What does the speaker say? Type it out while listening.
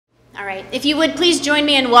All right, if you would please join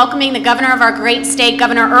me in welcoming the governor of our great state,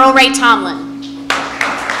 Governor Earl Ray Tomblin.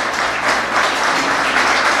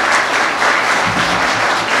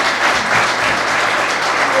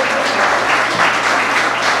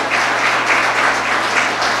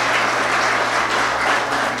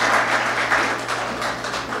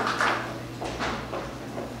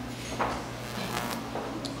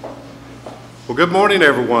 Well, good morning,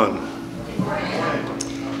 everyone.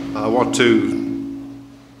 I want to,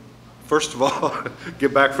 first of all,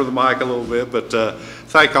 get back for the mic a little bit, but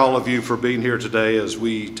thank all of you for being here today as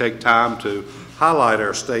we take time to highlight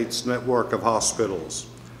our state's network of hospitals.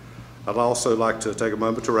 I'd also like to take a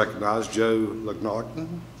moment to recognize Joe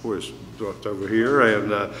Lagnaughton, who is over here,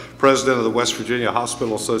 and President of the West Virginia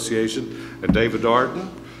Hospital Association, and David Darden,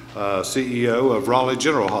 CEO of Raleigh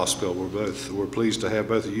General Hospital. We're pleased to have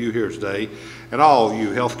both of you here today, and all you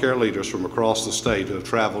healthcare leaders from across the state who have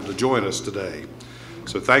traveled to join us today.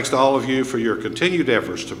 So thanks to all of you for your continued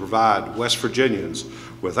efforts to provide West Virginians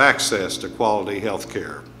with access to quality health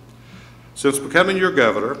care. Since becoming your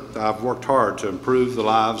governor, I've worked hard to improve the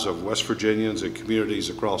lives of West Virginians and communities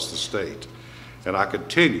across the state, and I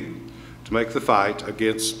continue to make the fight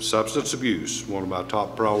against substance abuse one of my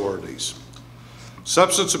top priorities.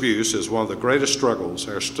 Substance abuse is one of the greatest struggles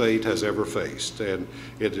our state has ever faced, and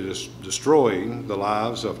it is destroying the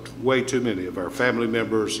lives of way too many of our family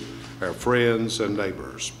members, our friends, and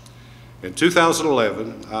neighbors. In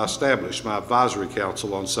 2011, I established my advisory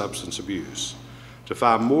council on substance abuse to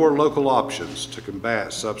find more local options to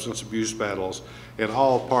combat substance abuse battles in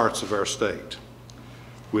all parts of our state.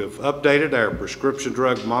 We have updated our prescription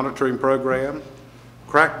drug monitoring program,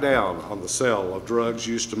 cracked down on the sale of drugs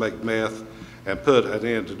used to make meth, and put an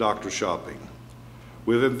end to doctor shopping.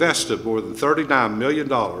 We've invested more than $39 million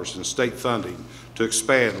in state funding to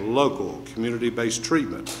expand local community-based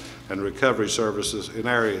treatment and recovery services in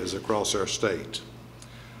areas across our state.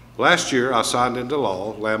 Last year, I signed into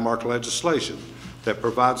law landmark legislation that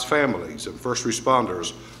provides families and first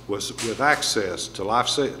responders with access to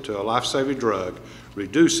a life-saving drug,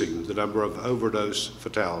 reducing the number of overdose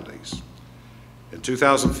fatalities. In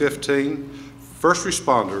 2015, first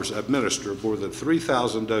responders administered more than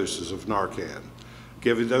 3,000 doses of Narcan,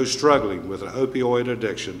 giving those struggling with an opioid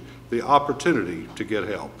addiction the opportunity to get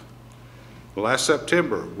help. Last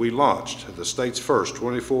September, we launched the state's first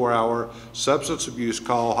 24-hour substance abuse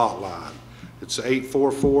call hotline. It's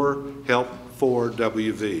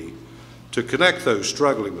 844-HELP-4WV to connect those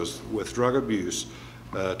struggling with drug abuse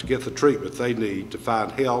to get the treatment they need to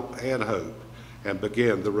find help and hope and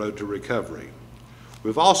begin the road to recovery.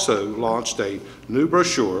 We've also launched a new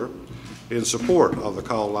brochure in support of the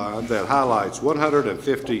call line that highlights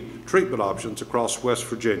 150 treatment options across West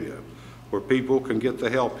Virginia, where people can get the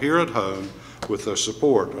help here at home with the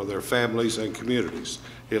support of their families and communities.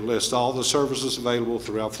 It lists all the services available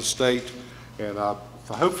throughout the state, and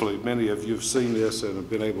hopefully many of you have seen this and have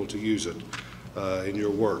been able to use it in your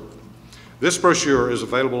work. This brochure is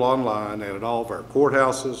available online and at all of our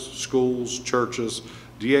courthouses, schools, churches,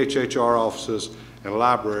 DHHR offices, and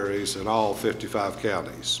libraries in all 55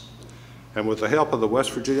 counties. And with the help of the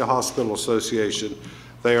West Virginia Hospital Association,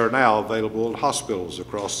 they are now available in hospitals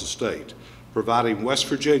across the state, providing West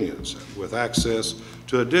Virginians with access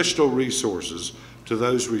to additional resources to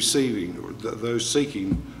those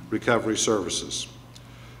seeking recovery services.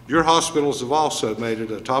 Your hospitals have also made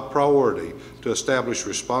it a top priority to establish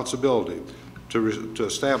responsible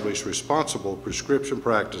prescription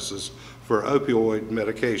practices for opioid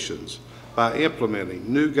medications by implementing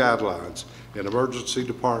new guidelines in emergency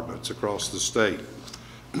departments across the state.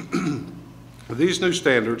 These new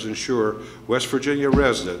standards ensure West Virginia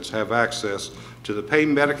residents have access to the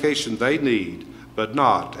pain medication they need, but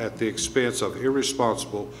not at the expense of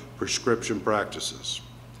irresponsible prescription practices.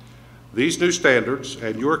 These new standards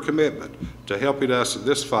and your commitment to helping us in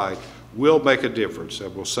this fight will make a difference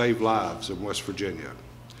and will save lives in West Virginia.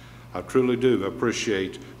 I truly do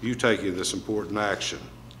appreciate you taking this important action.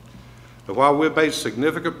 But while we've made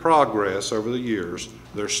significant progress over the years,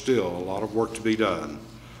 there's still a lot of work to be done,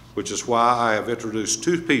 which is why I have introduced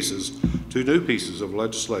two new pieces of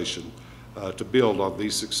legislation to build on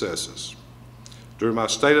these successes. During my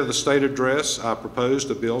State of the State address, I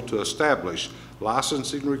proposed a bill to establish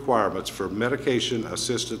licensing requirements for medication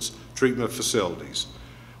assistance treatment facilities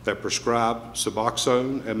that prescribe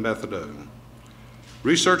Suboxone and Methadone.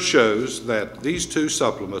 Research shows that these two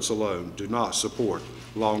supplements alone do not support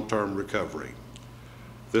long-term recovery.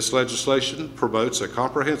 This legislation promotes a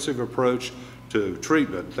comprehensive approach to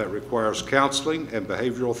treatment that requires counseling and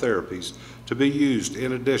behavioral therapies to be used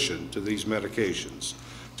in addition to these medications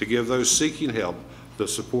to give those seeking help the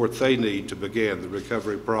support they need to begin the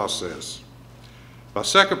recovery process. My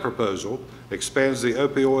second proposal expands the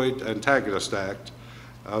Opioid Antagonist Act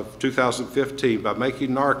of 2015 by making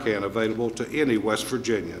Narcan available to any West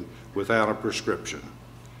Virginian without a prescription.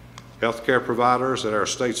 Healthcare providers at our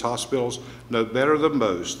state's hospitals know better than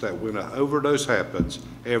most that when an overdose happens,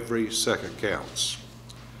 every second counts.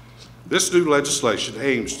 This new legislation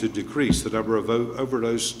aims to decrease the number of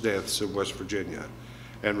overdose deaths in West Virginia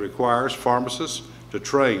and requires pharmacists to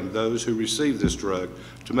train those who receive this drug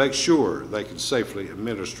to make sure they can safely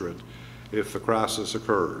administer it if a crisis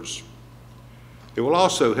occurs. It will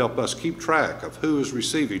also help us keep track of who is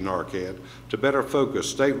receiving Narcan to better focus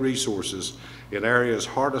state resources in areas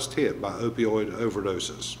hardest hit by opioid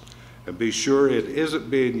overdoses and be sure it isn't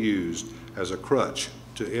being used as a crutch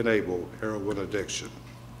to enable heroin addiction.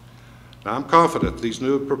 Now, I'm confident these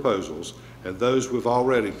new proposals and those we've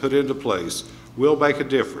already put into place will make a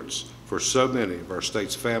difference for so many of our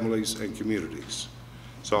state's families and communities.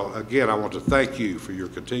 So again, I want to thank you for your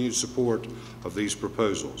continued support of these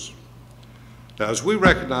proposals. Now, as we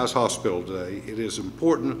recognize Hospital Day, it is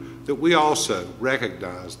important that we also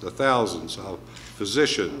recognize the thousands of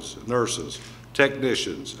physicians, nurses,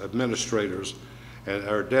 technicians, administrators, and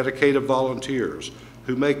our dedicated volunteers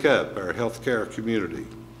who make up our healthcare community.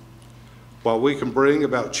 While we can bring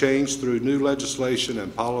about change through new legislation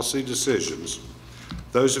and policy decisions,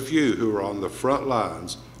 those of you who are on the front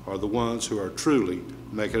lines are the ones who are truly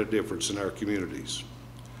making a difference in our communities.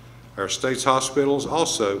 Our state's hospitals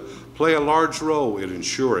also play a large role in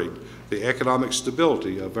ensuring the economic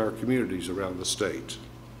stability of our communities around the state.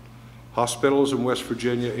 Hospitals in West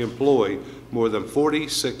Virginia employ more than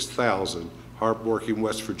 46,000 hardworking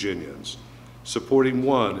West Virginians, supporting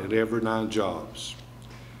 1 in every 9 jobs.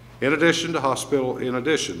 In addition,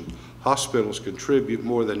 hospitals contribute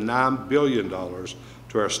more than $9 billion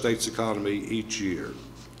to our state's economy each year.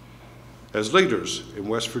 As leaders in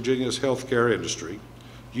West Virginia's healthcare industry,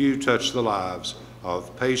 you touch the lives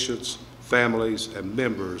of patients, families, and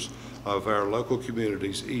members of our local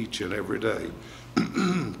communities each and every day.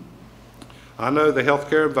 I know the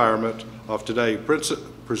healthcare environment of today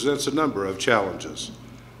presents a number of challenges,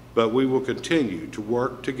 but we will continue to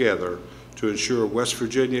work together to ensure West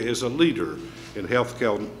Virginia is a leader in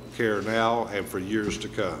healthcare now and for years to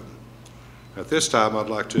come. At this time, I'd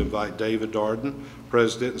like to invite David Darden,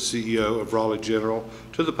 President and CEO of Raleigh General,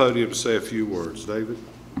 to the podium to say a few words. David.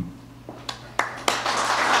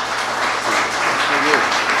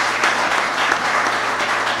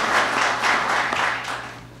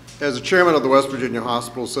 As the chairman of the West Virginia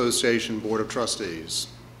Hospital Association Board of Trustees,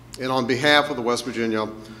 and on behalf of the West Virginia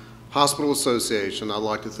Hospital Association, I'd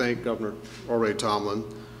like to thank Governor Earl Ray Tomblin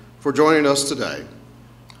for joining us today.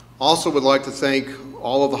 Also would like to thank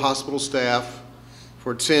all of the hospital staff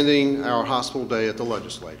for attending our Hospital Day at the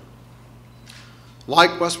Legislature.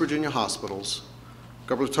 Like West Virginia hospitals,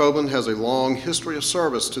 Governor Tomblin has a long history of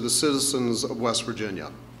service to the citizens of West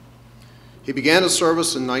Virginia. He began his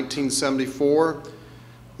service in 1974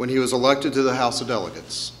 when he was elected to the House of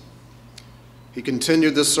Delegates. He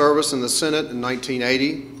continued this service in the Senate in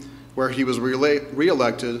 1980, where he was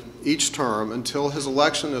re-elected each term until his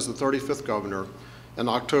election as the 35th governor in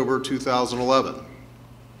October 2011.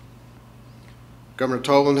 Governor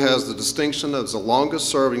Tomblin has the distinction as the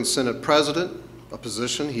longest-serving Senate president, a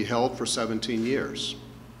position he held for 17 years.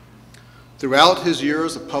 Throughout his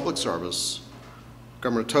years of public service,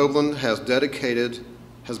 Governor Tomblin has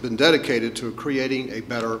been dedicated to creating a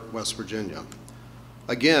better West Virginia.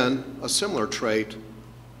 Again, a similar trait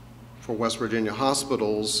for West Virginia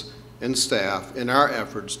hospitals and staff in our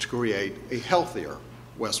efforts to create a healthier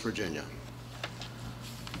West Virginia.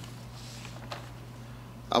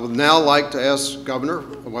 I would now like to ask Governor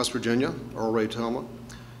of West Virginia, Earl Ray Tomblin,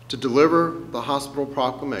 to deliver the hospital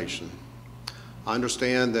proclamation. I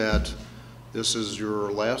understand that this is your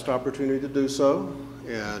last opportunity to do so,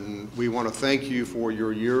 and we want to thank you for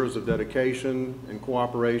your years of dedication and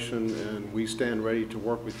cooperation, and we stand ready to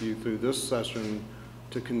work with you through this session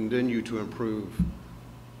to continue to improve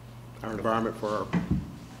our environment for our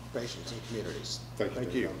patients and communities.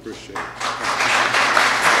 Thank you. I appreciate it.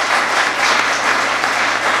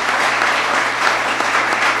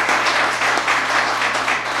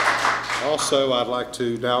 Also, I'd like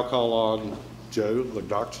to now call on Joe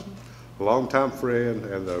Legdocton, a longtime friend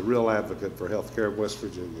and a real advocate for healthcare in West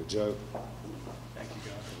Virginia. Joe. Thank you,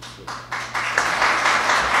 Governor.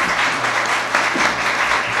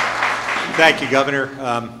 Thank you,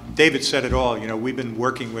 Governor. David said it all. You know, we've been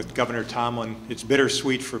working with Governor Tomblin. It's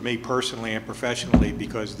bittersweet for me personally and professionally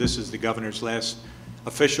because this is the governor's last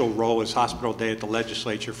official role as Hospital Day at the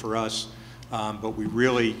Legislature for us. But we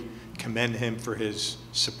really commend him for his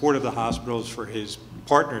support of the hospitals, for his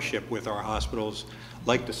partnership with our hospitals,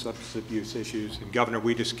 like the substance abuse issues. And Governor,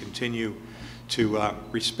 we just continue to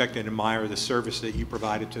respect and admire the service that you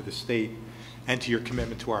provided to the state and to your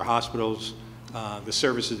commitment to our hospitals, the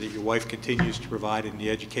services that your wife continues to provide in the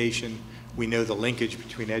education. We know the linkage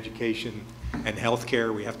between education and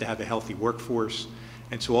healthcare. We have to have a healthy workforce.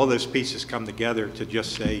 And so all those pieces come together to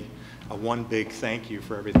just say one big thank you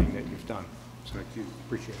for everything that you've done. Thank you.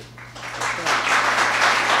 Appreciate it.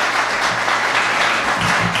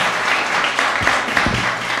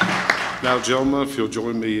 Now, gentlemen, if you'll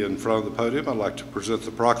join me in front of the podium, I'd like to present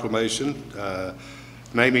the proclamation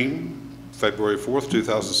naming February 4th,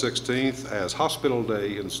 2016 as Hospital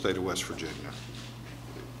Day in the state of West Virginia.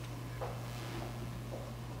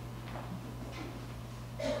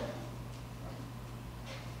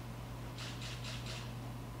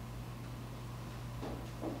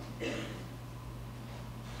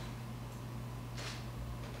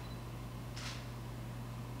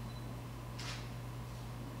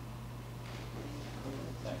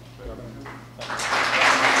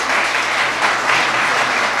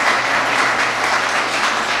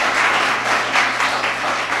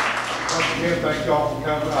 Again, thank you all for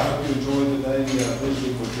coming. I hope you enjoyed the day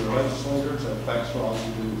visiting with your legislators, and thanks for all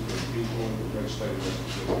you do for the people in the great state of West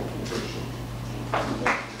Virginia.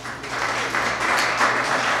 Appreciate it.